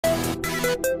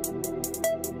I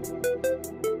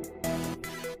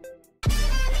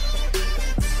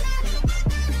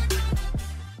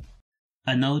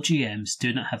know GMs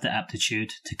do not have the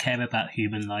aptitude to care about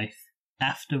human life.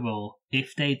 After all,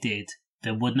 if they did,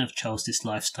 they wouldn't have chose this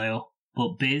lifestyle.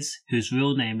 But Biz, whose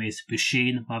real name is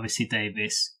Beausheen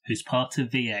Morrissey-Davis, who's part of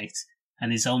V8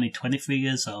 and is only 23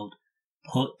 years old,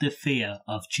 put the fear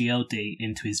of God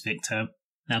into his victim.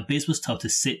 Now Biz was told to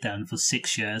sit down for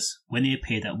 6 years when he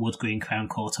appeared at Wood Green Crown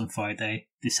Court on Friday,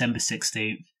 December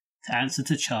 16th, to answer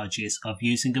to charges of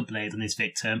using a blade on his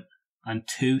victim on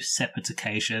 2 separate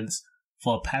occasions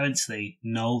for apparently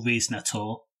no reason at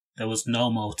all. There was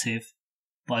no motive.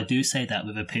 But I do say that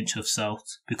with a pinch of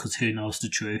salt, because who knows the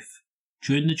truth.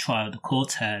 During the trial, the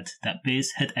court heard that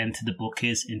Biz had entered the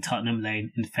bookies in Tottenham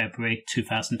Lane in February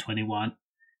 2021,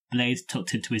 blade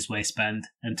tucked into his waistband,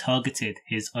 and targeted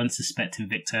his unsuspecting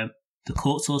victim. The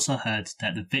courts also heard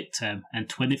that the victim and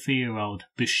 23-year-old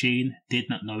Beausheen did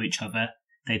not know each other.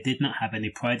 They did not have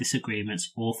any prior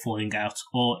disagreements or falling out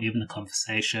or even a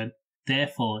conversation.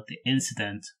 Therefore, the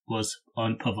incident was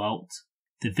unprovoked.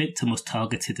 The victim was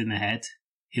targeted in the head.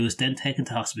 He was then taken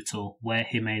to hospital where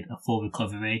he made a full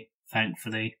recovery,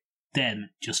 thankfully.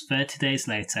 Then, just 30 days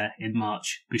later, in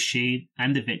March, Beausheen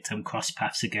and the victim crossed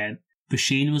paths again.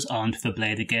 Beausheen was armed with a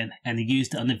blade again and he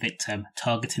used it on the victim,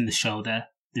 targeting the shoulder.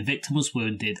 The victim was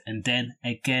wounded and then,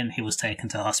 again, he was taken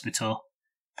to hospital.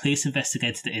 Police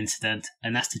investigated the incident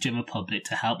and asked the general public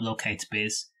to help locate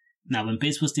Biz. Now, when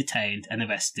Biz was detained and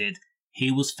arrested,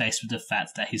 he was faced with the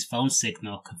fact that his phone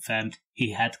signal confirmed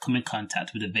he had come in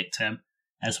contact with the victim,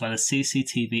 as well as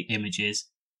CCTV images,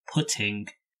 putting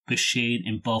Beausheen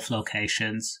in both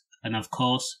locations. And of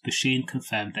course, Beausheen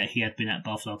confirmed that he had been at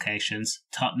both locations,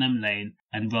 Tottenham Lane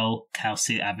and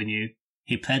Rokelsey Avenue.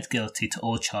 He pled guilty to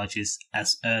all charges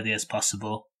as early as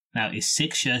possible. Now, is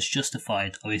 6 years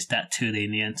justified, or is that too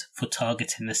lenient for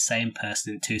targeting the same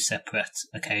person in 2 separate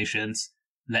occasions?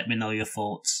 Let me know your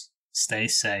thoughts. Stay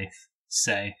safe.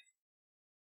 Safe.